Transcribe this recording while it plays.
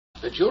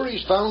The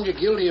jury's found you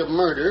guilty of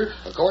murder,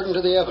 according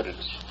to the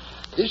evidence.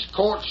 This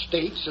court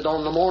states that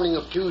on the morning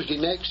of Tuesday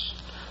next,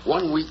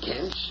 1 week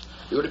hence,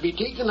 you're to be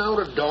taken out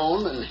at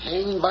dawn and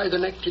hanged by the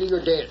neck till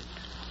you're dead.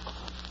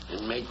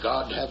 And may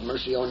God have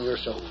mercy on your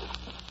soul.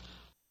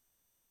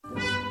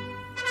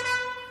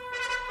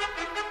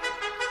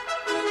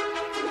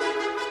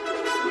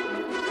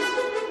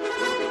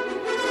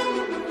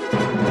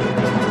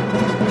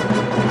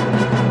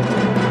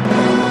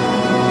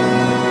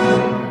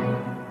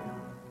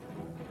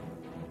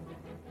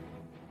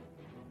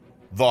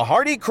 The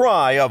hearty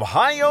cry of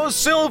Hi-Yo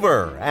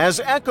Silver has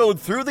echoed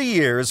through the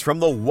years from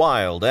the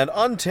wild and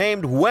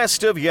untamed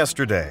west of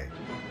yesterday.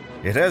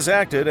 It has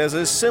acted as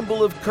a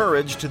symbol of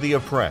courage to the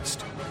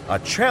oppressed, a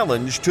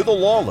challenge to the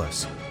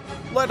lawless.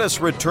 Let us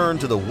return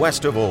to the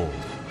west of old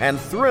and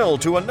thrill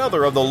to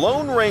another of the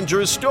Lone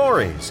Ranger's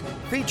stories,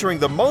 featuring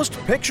the most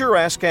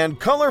picturesque and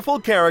colorful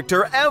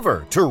character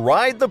ever to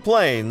ride the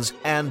plains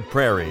and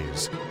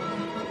prairies.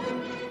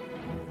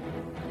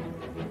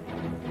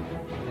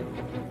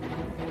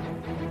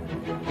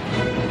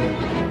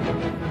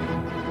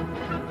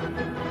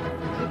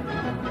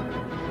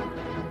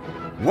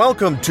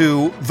 Welcome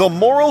to The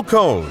Moral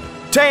Code,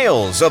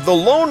 Tales of the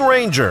Lone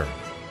Ranger.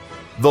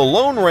 The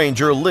Lone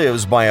Ranger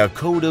lives by a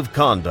code of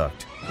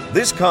conduct.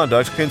 This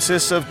conduct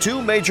consists of two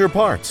major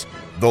parts,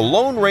 the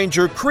Lone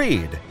Ranger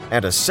Creed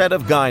and a set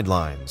of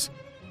guidelines.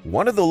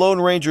 One of the Lone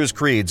Ranger's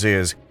creeds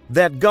is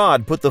that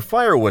God put the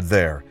firewood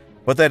there,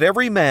 but that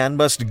every man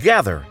must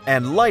gather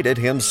and light it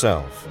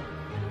himself.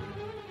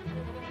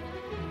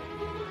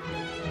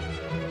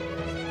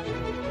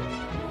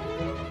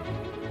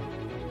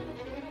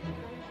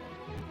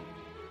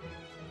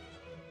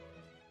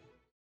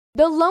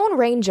 The Lone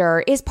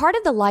Ranger is part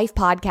of the Life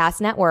Podcast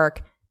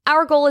Network.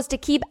 Our goal is to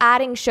keep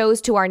adding shows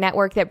to our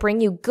network that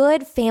bring you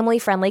good,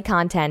 family-friendly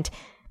content.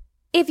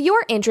 If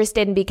you're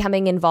interested in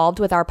becoming involved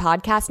with our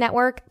podcast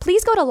network,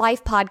 please go to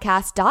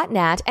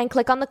lifepodcast.net and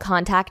click on the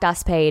Contact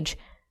Us page.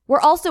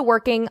 We're also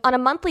working on a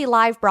monthly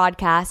live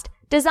broadcast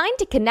designed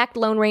to connect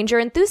Lone Ranger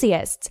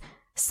enthusiasts.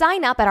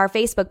 Sign up at our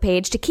Facebook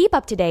page to keep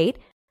up to date.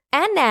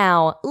 And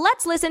now,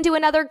 let's listen to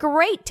another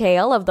great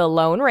tale of the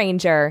Lone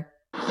Ranger.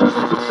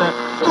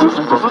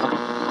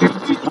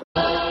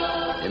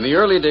 In the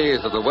early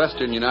days of the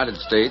western United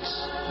States,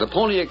 the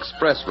Pony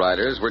Express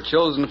riders were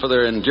chosen for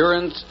their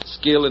endurance,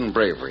 skill, and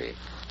bravery.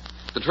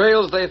 The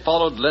trails they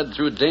followed led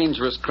through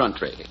dangerous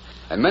country,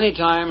 and many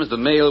times the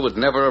mail would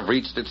never have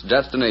reached its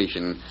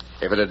destination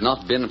if it had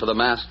not been for the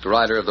masked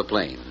rider of the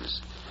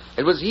plains.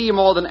 It was he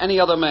more than any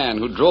other man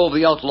who drove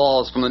the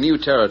outlaws from the new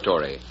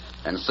territory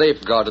and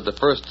safeguarded the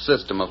first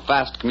system of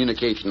fast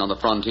communication on the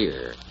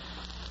frontier.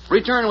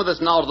 Return with us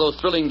now to those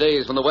thrilling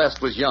days when the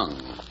West was young.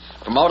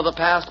 From out of the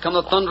past come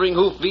the thundering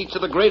hoofbeats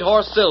of the great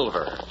horse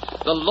Silver.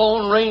 The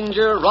Lone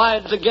Ranger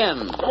rides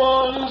again. Come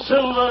on,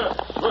 Silver.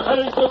 We're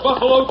heading for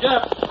Buffalo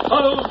Gap.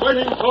 Tonto's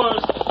waiting for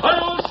us.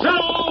 Hi-yo,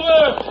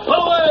 Silver!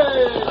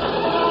 Away!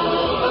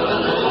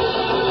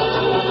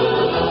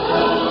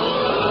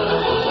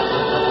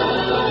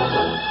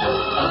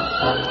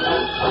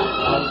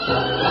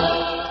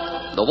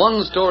 The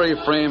one-story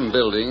frame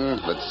building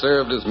that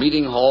served as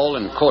meeting hall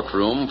and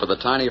courtroom for the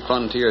tiny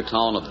frontier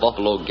town of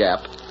Buffalo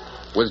Gap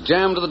was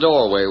jammed to the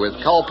doorway with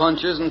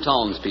cowpunchers and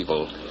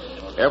townspeople.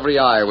 Every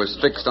eye was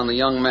fixed on the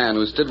young man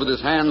who stood with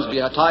his hands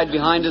tied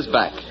behind his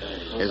back,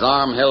 his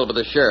arm held by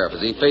the sheriff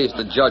as he faced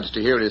the judge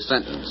to hear his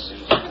sentence.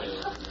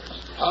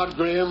 Todd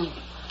Graham,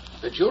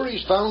 the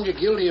jury's found you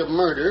guilty of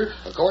murder,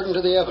 according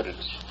to the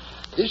evidence.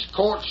 This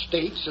court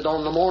states that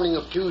on the morning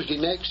of Tuesday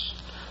next,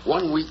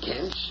 1 week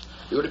hence,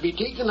 you're to be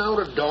taken out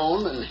at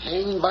dawn and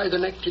hanged by the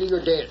neck till you're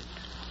dead.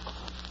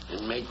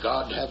 And may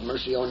God have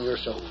mercy on your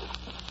soul.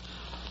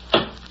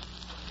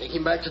 Take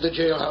him back to the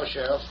jailhouse,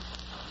 Sheriff.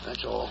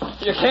 That's all.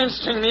 You can't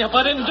string me up.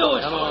 I didn't do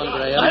it. Come on,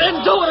 Graham. I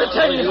didn't do it, I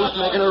tell you. No use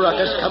making a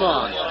ruckus. Come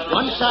on.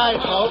 One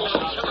side, folks.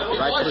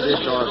 Right through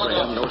this door,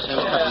 Graham. No sense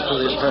cutting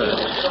through this herd.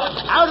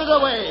 Out of the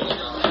way.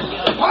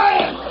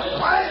 Quiet!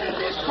 Quiet in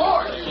this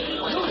court!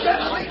 You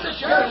can't leave the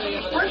sheriff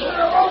and his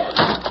prisoner alone!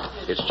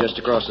 It's just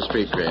across the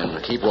street, Graham.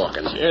 Keep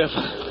walking. Sheriff,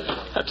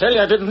 I tell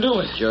you I didn't do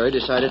it. Jury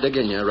decided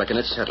again you. I reckon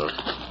it's settled.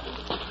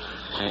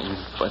 Hanged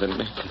by the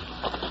neck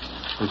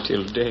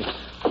until day.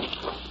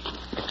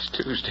 Next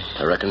Tuesday.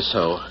 I reckon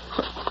so.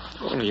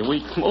 Only a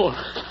week more.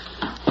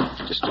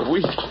 Just a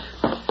week.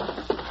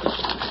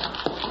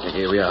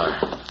 Here we are.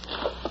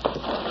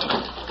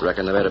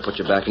 Reckon I better put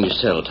you back in your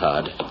cell,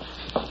 Todd.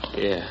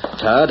 Yeah.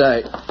 Todd,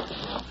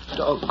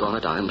 doggone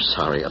it, I'm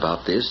sorry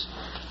about this.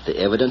 The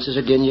evidence is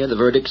against you, the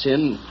verdict's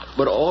in.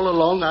 But all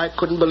along, I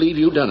couldn't believe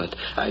you done it.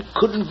 I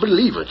couldn't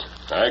believe it.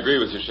 I agree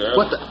with you, Sheriff.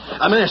 What the?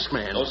 A masked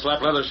man. Don't slap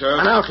leather,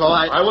 Sheriff. An outlaw,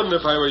 I wouldn't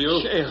if I were you.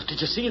 Sheriff,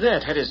 did you see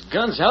that? Had his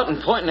guns out and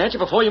pointing at you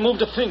before you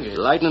moved a finger.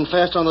 Lightning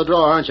fast on the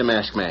draw, aren't you,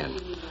 masked man?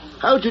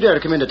 How'd you dare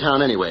to come into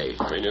town anyway?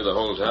 We knew the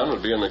whole town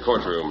would be in the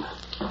courtroom.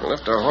 We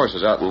left our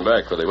horses out in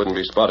back where they wouldn't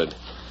be spotted.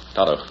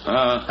 Tonto.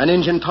 An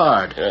Injun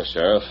pard. Yes,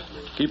 Sheriff.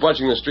 Keep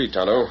watching the street,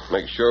 Tonto.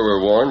 Make sure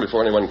we're warned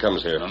before anyone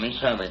comes here. Me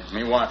savvy.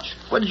 Me watch.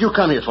 What did you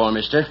come here for,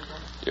 mister?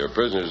 Your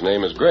prisoner's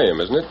name is Graham,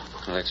 isn't it?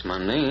 Well, that's my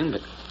name,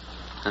 but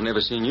I've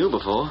never seen you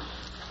before.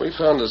 We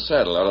found a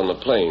saddle out on the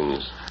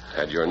plains.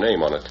 Had your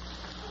name on it.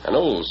 An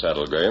old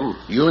saddle, Graham.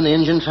 You and the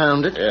engine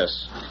found it?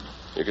 Yes.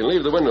 You can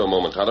leave the window a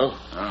moment, Tonto.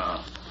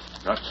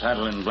 Got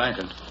saddle and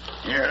blanket.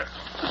 Here,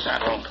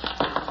 saddle.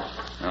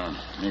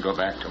 Let me go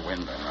back to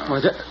window now.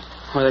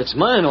 Why, that's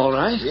mine, all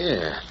right.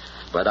 Yeah,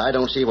 but I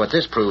don't see what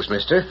this proves,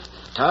 mister.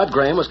 Todd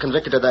Graham was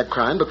convicted of that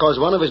crime because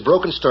one of his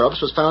broken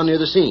stirrups was found near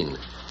the scene.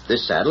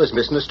 This saddle is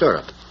missing a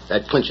stirrup.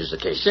 That clinches the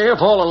case.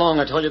 Sheriff, all along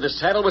I told you this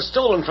saddle was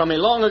stolen from me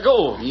long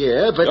ago.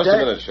 Yeah, but Just a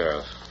minute,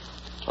 Sheriff.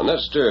 On that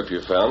stirrup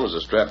you found, was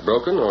the strap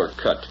broken or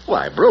cut?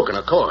 Why, broken,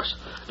 of course.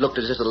 Looked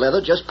as if the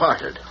leather just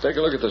parted. Take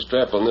a look at the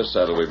strap on this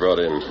saddle we brought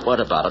in. What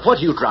about it? What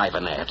are you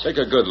driving at? Take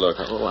a good look.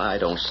 Oh, I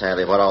don't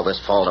savvy what all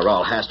this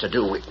falderall has to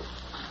do with...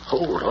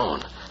 Hold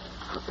on.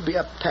 It'll be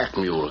a pack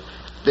mule.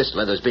 This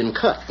leather's been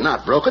cut.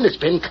 Not broken, it's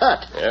been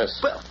cut.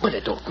 Yes. But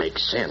it don't make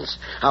sense.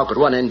 How could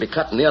one end be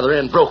cut and the other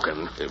end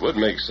broken? It would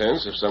make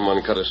sense if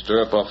someone cut a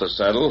stirrup off the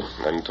saddle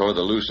and tore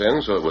the loose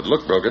end so it would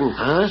look broken.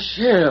 Huh?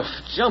 Sheriff,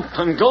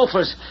 jumping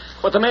gophers.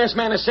 What the masked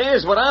man is saying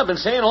is what I've been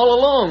saying all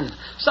along.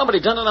 Somebody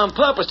done it on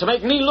purpose to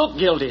make me look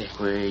guilty.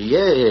 Well,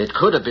 yeah, it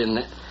could have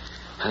been...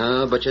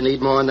 but you need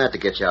more than that to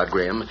get you out,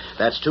 Graham.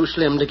 That's too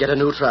slim to get a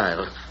new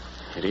trial.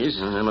 It is?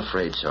 I'm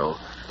afraid so.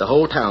 The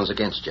whole town's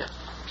against you.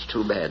 It's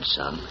too bad,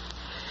 son.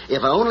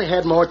 If I only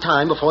had more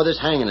time before this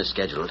hanging is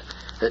scheduled,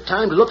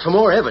 time to look for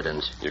more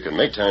evidence. You can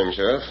make time,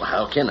 Sheriff. Well,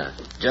 how can I?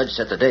 Judge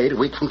set the date a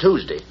week from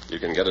Tuesday. You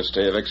can get a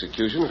stay of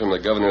execution from the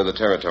governor of the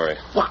territory.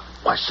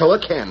 Why, so I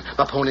can.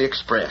 By Pony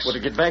Express. Would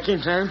it get back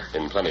in time?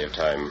 In plenty of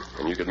time.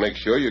 And you could make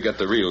sure you get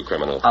the real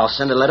criminal. I'll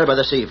send a letter by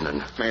this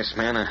evening. Masked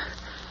man,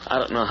 I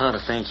don't know how to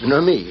thank you.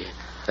 Nor me.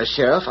 As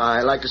sheriff,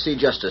 I like to see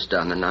justice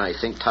done, and I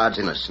think Todd's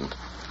innocent.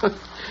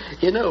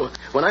 You know,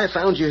 when I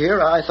found you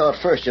here, I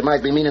thought first you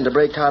might be meaning to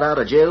break Todd out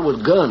of jail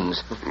with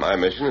guns. My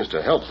mission is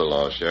to help the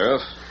law,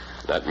 Sheriff.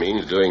 That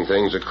means doing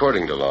things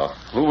according to law.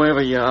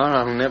 Whoever you are,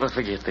 I'll never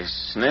forget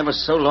this. Never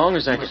so long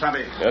as I can...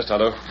 Wasabi. Yes,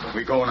 Tonto?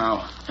 We go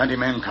now. Plenty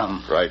men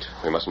come. Right.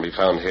 We mustn't be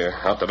found here.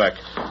 Out the back.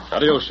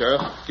 Adios,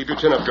 Sheriff. Keep your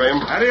chin up, Graham.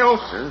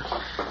 Adios.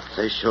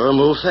 They sure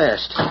move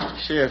fast.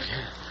 Sheriff,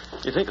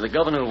 you think the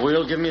governor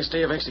will give me a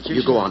stay of execution?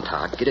 You go on,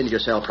 Todd. Get into your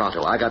cell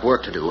pronto. I got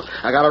work to do.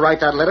 I got to write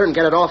that letter and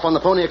get it off on the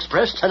Pony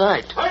Express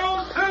tonight. Now,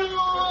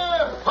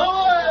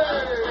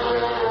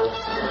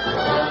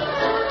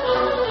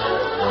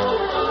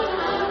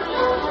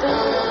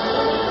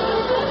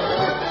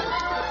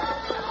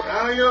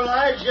 you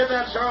lads, get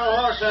that sorrel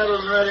horse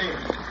saddled and ready.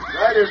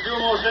 Rider's due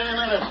most any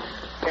minute.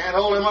 Can't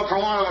hold him up for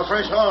want of a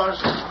fresh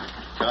horse.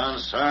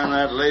 Concern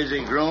that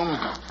lazy groom.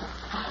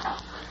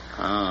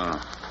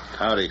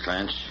 Howdy,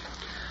 Clench.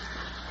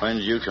 When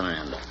did you come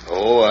in?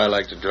 Oh, I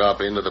like to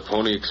drop into the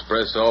Pony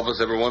Express office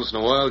every once in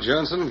a while,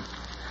 Johnson.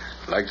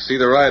 Like to see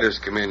the riders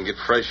come in, get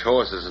fresh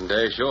horses, and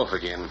dash off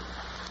again.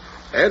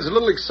 Adds a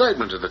little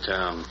excitement to the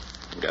town.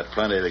 Got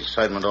plenty of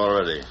excitement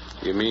already.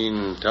 You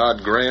mean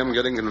Todd Graham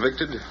getting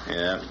convicted?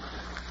 Yeah.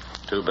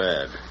 Too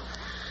bad.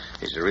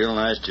 He's a real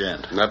nice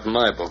gent. Not in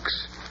my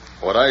books.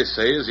 What I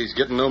say is he's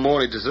getting no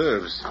more than he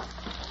deserves.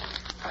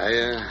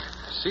 I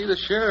see the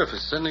sheriff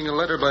is sending a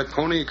letter by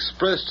Pony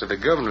Express to the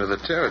governor of the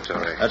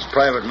territory. That's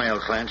private mail,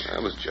 Clench. I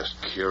was just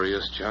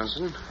curious,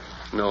 Johnson.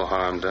 No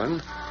harm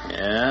done.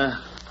 Yeah?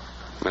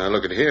 Now,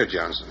 look at here,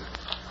 Johnson.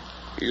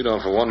 You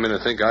don't for 1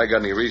 minute think I got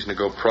any reason to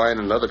go prying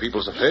into other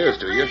people's affairs,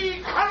 do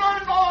you? Come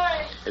on,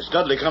 boy! It's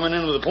Dudley coming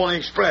in with the Pony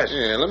Express.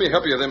 Yeah, let me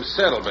help you with them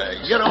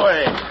saddlebags. Get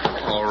away!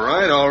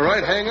 All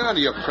right. Hang on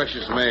to your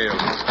precious mail.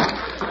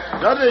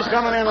 Dudley's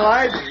coming in,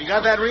 lads. You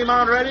got that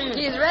remount ready?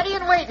 He's ready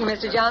and waiting,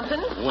 Mr.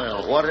 Johnson.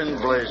 Well, what in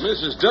blazes?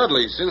 Mrs.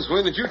 Dudley, since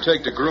when did you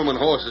take to grooming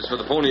horses for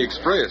the Pony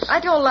Express? I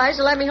told Lige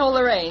to let me hold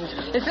the reins.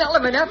 It's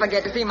seldom enough I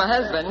get to see my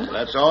husband.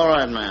 That's all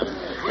right, ma'am.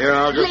 Here,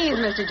 I'll just... Please,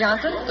 Mr.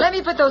 Johnson, let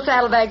me put those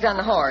saddlebags on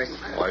the horse.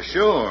 Why,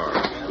 sure.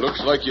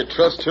 Looks like you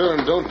trust her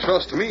and don't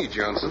trust me,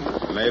 Johnson.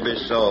 Maybe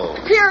so.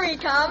 Here he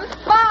comes.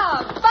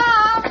 Bob!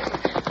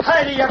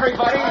 Howdy,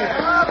 everybody.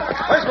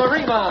 Where's my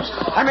remounts?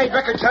 I made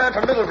record time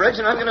for Middlebridge,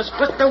 and I'm going to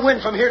split the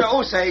wind from here to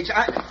Osage.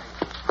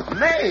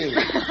 May!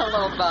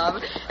 Hello,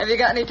 Bob. Have you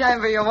got any time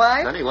for your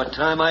wife? Honey, what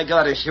time I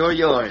got is sure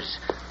yours.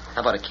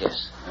 How about a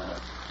kiss?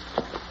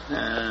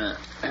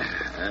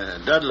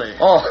 Dudley.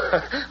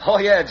 Oh,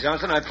 yeah,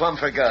 Johnson, I plumb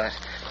forgot.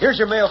 Here's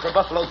your mail for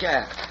Buffalo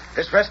Gap.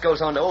 This rest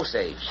goes on to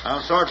Osage.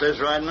 I'll sort this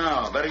right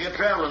now. Better get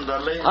traveling,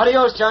 Dudley.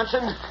 Adios,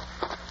 Johnson.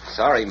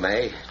 Sorry,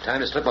 May.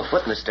 Time to slip a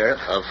foot in the stirrup.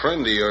 A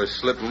friend of yours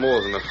slipped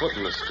more than a foot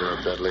in the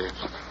stirrup, Dudley.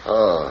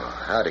 Oh,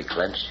 howdy,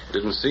 Clench.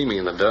 Didn't see me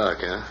in the dark,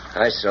 huh?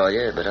 I saw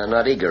you, but I'm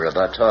not eager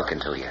about talking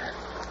to you.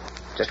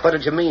 Just what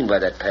did you mean by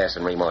that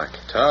passing remark?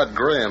 Todd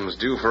Graham's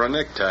due for a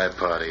necktie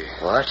party.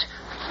 What?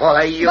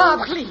 Why, you...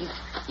 Bob, please.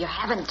 You're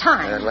having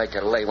time. I'd like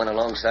to lay one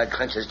alongside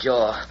Clench's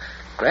jaw.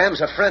 Graham's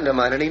a friend of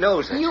mine, and he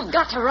knows it. You've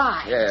got to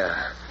ride.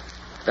 Yeah.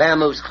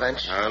 Vamoose,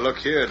 Clench. Look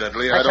here,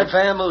 Dudley, I said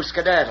vamoose,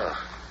 skedaddle.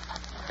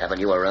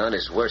 Having you around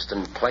is worse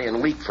than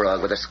playing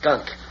leapfrog with a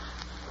skunk.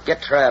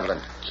 Get traveling.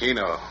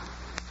 Keno.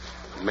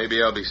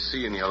 Maybe I'll be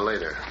seeing you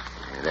later.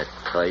 That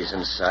poison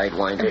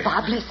sidewinder.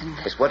 Bob, listen.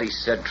 Is what he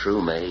said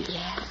true, May?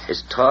 Yes.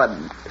 Is Todd...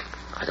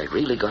 Are they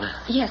really gonna...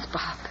 Yes,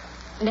 Bob.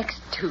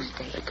 Next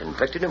Tuesday. They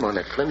convicted him on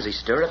that flimsy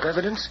stirrup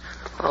evidence?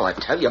 Oh, I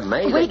tell you,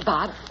 May... Wait,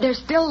 Bob. There's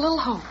still a little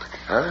hope.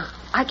 Huh?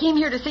 I came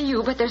here to see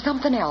you, but there's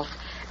something else.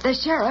 The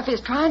sheriff is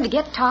trying to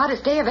get Todd a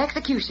stay of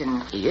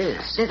execution. He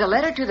is? There's a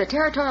letter to the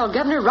territorial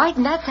governor right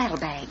in that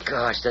saddlebag.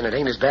 Gosh, then it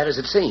ain't as bad as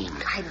it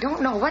seemed. I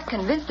don't know what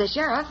convinced the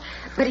sheriff,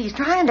 but he's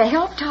trying to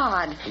help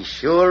Todd. He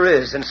sure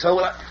is, and so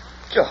will I...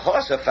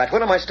 Jehoshaphat,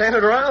 what am I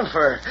standing around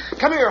for?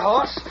 Come here,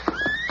 horse.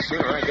 The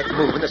sooner I get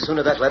moving, the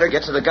sooner that letter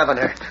gets to the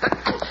governor.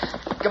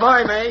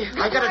 Goodbye, May.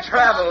 I gotta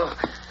travel.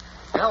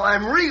 Now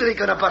I'm really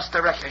gonna bust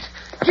the record.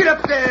 Get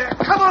up there.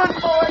 Come on,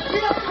 boy.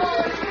 Get up,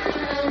 boy.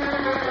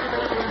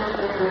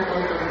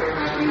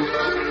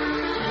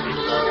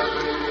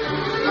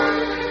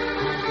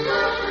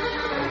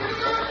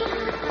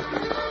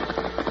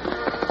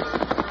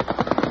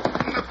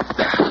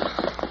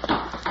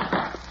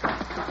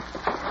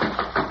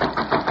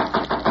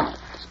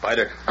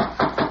 Spider.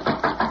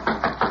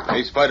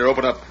 Hey, Spider,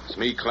 open up. It's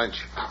me,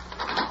 Clench.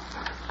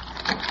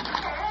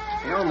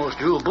 You almost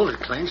drew a bullet,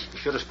 Clench. You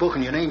should have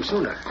spoken your name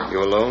sooner.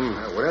 You alone?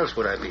 Where else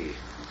would I be?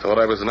 Thought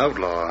I was an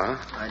outlaw,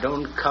 huh? I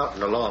don't count on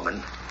the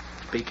lawman.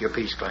 Speak your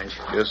piece, Clench.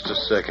 Just a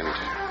second.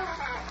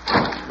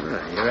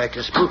 You're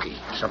acting spooky.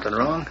 Something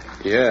wrong?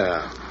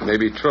 Yeah,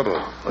 maybe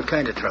trouble. What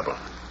kind of trouble?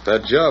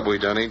 That job we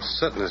done ain't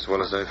setting as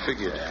well as I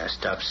figured.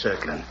 Stop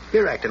circling.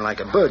 You're acting like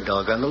a bird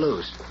dog on the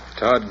loose.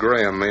 Todd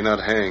Graham may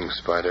not hang,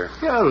 Spider.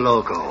 You're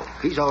loco.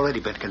 He's already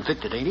been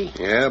convicted, ain't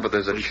he? Yeah, but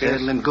there's a He's chance...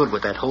 settling good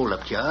with that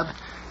hold-up job.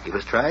 He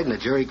was tried and the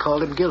jury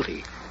called him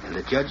guilty. And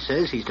the judge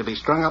says he's to be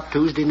strung up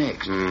Tuesday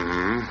next.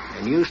 Mm-hmm.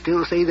 And you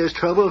still say there's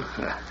trouble?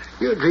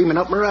 You're dreaming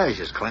up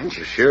mirages, Clench.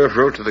 The sheriff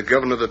wrote to the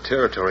governor of the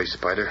territory,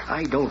 Spider.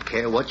 I don't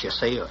care what you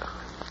say.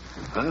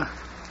 Huh?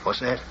 What's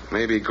that?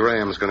 Maybe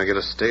Graham's going to get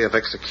a stay of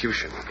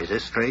execution. Is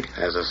this straight?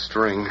 As a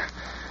string.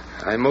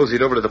 I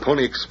moseyed over to the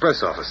Pony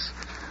Express office.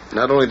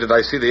 Not only did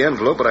I see the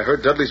envelope, but I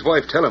heard Dudley's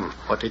wife tell him.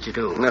 What did you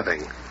do?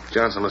 Nothing.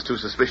 Johnson was too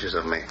suspicious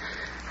of me.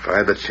 If I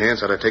had the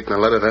chance, I'd have taken the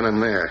letter then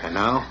and there. And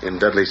now? In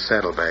Dudley's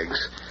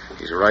saddlebags.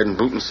 He's riding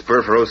boot and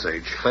spur for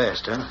Osage.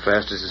 Fast, huh?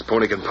 Fast as his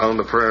pony can pound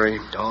the prairie.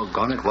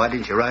 Doggone it, why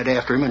didn't you ride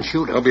after him and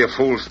shoot him? Don't be a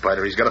fool,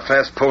 Spider. He's got a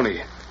fast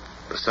pony.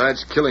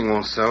 Besides, killing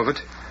won't solve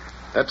it.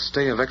 That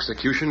stay of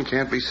execution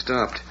can't be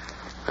stopped.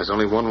 There's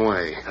only one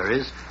way. There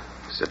is?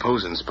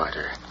 Supposing,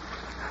 Spider.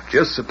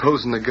 Just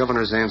supposing the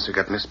governor's answer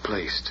got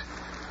misplaced.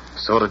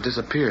 Sort of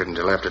disappeared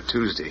until after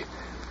Tuesday.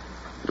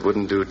 It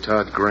wouldn't do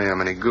Todd Graham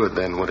any good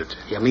then, would it?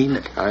 You mean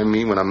it? I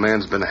mean when a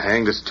man's been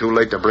hanged, it's too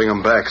late to bring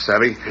him back,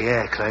 savvy?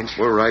 Yeah, Clench.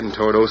 We're riding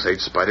toward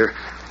Osage, Spider.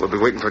 We'll be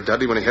waiting for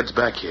Dudley when he heads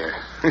back here.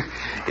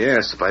 Yeah,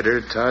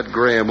 Spider, Todd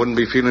Graham wouldn't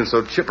be feeling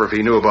so chipper if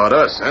he knew about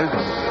us, huh?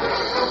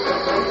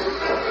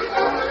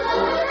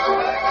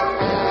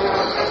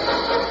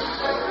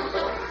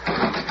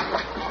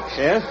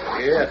 Sheriff?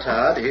 Yeah,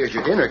 Todd. Here's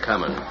your dinner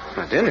coming.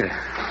 My dinner?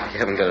 You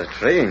haven't got a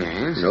tray in your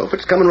hands? Nope,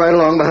 it's coming right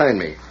along behind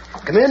me.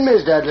 Come in,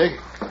 Miss Dudley.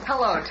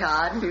 Hello,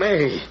 Todd.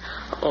 May.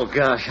 Oh,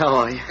 gosh, how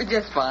are you?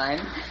 Just fine.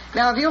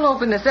 Now, if you'll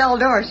open the cell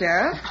door,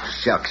 Sheriff.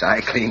 Shucks,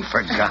 I clean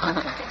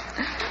forgot.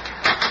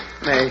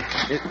 May,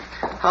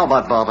 how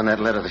about Bob and that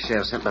letter the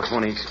sheriff sent by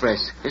Pony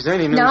Express? Is there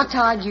any news? Now,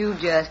 Todd, you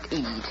just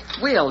eat.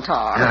 We'll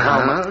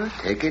talk.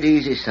 Take it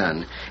easy,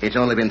 son. It's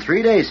only been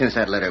 3 days since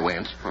that letter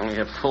went. Only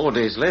have 4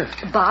 days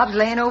left. Bob's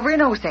laying over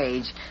in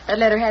Osage. That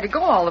letter had to go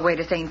all the way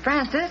to St.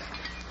 Francis.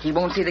 He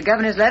won't see the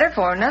governor's letter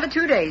for another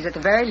 2 days at the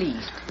very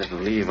least. That'll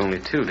leave only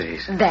 2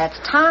 days. That's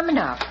time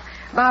enough.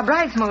 Bob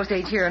writes from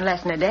Osage here in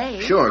less than a day.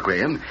 Sure,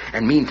 Graham.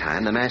 And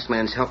meantime, the masked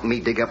man's helping me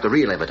dig up the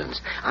real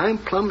evidence. I'm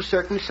plumb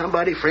certain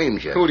somebody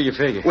framed you. Who do you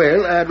figure?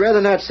 Well, I'd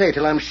rather not say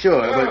till I'm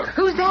sure, but...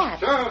 Who's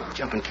that?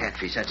 Jumping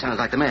catfish. That sounds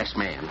like the masked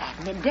man.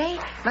 At midday?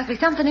 Must be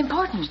something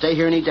important. Stay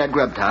here and eat that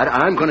grub, Todd.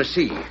 I'm going to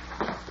see.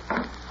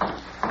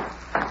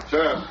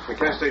 Sheriff, we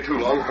can't stay too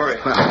long. Hurry.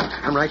 Well,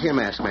 I'm right here,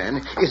 masked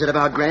man. Is it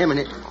about Graham and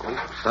it...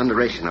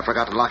 Thunderation, I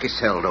forgot to lock his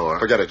cell door.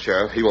 Forget it,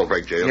 Sheriff. He won't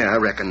break jail. Yeah, I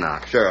reckon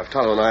not. Sheriff,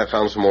 Tonto and I have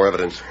found some more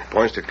evidence.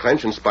 Points to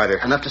Clench and Spider.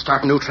 Enough to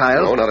start a new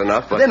trial? No, not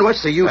enough, but... Then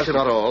what's the use That's of...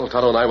 not all.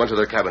 Tonto and I went to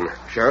their cabin.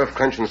 Sheriff,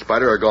 Clench, and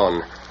Spider are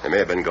gone. They may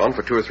have been gone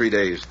for 2 or 3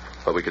 days.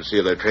 But we could see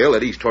their trail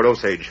at east toward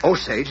Osage.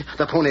 Osage?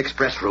 The Pony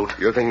Express route.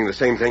 You're thinking the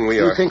same thing we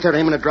are. You think they're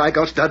aiming at Dry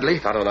Gulch, Dudley?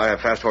 Tonto and I have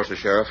fast horses,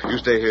 Sheriff. You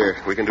stay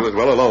here. We can do it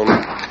well alone.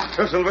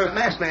 Here, Silver.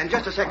 Masked man,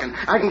 just a second.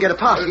 I can get a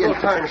posse. There's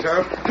no time,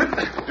 Sheriff.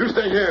 You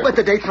stay here. But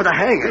the date for the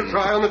hanging. He'll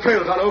try on the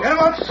trail, Tonto. Get him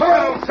up,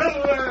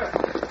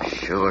 Silver!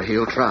 Sure,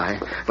 he'll try.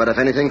 But if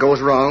anything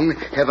goes wrong,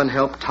 heaven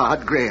help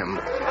Todd Graham.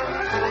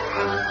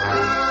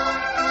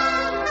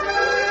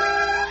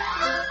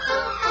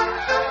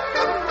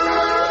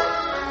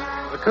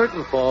 The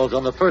curtain falls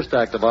on the first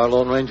act of our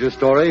Lone Ranger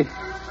story.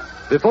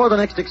 Before the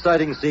next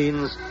exciting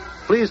scenes,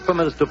 please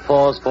permit us to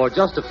pause for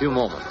just a few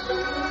moments.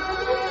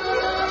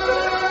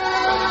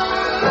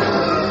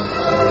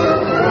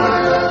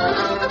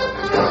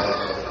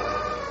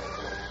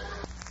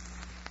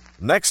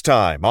 Next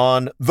time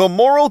on The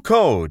Moral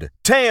Code,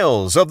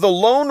 Tales of the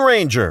Lone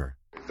Ranger.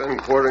 Been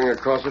quartering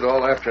across it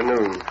all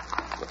afternoon.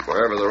 But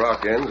wherever the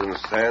rock ends in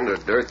sand or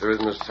dirt, there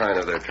isn't a sign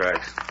of their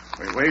tracks.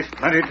 We waste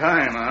plenty of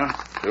time, huh?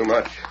 Too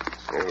much.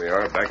 Here we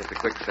are, back at the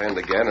quicksand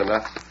again, and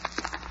that's...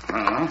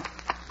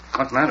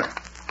 What matter?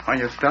 Why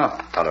you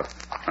stop? Tonto.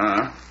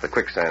 The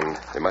quicksand.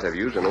 They might have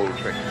used an old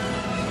trick.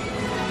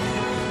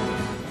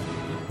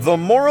 The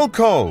Moral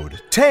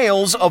Code,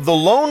 Tales of the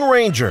Lone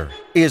Ranger,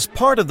 is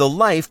part of the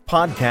Life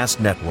Podcast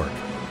Network,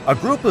 a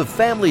group of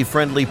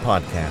family-friendly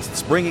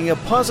podcasts bringing a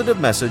positive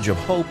message of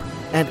hope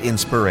and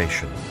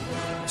inspiration.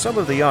 Some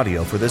of the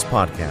audio for this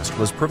podcast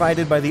was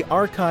provided by the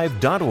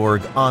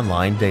Archive.org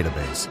online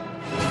database.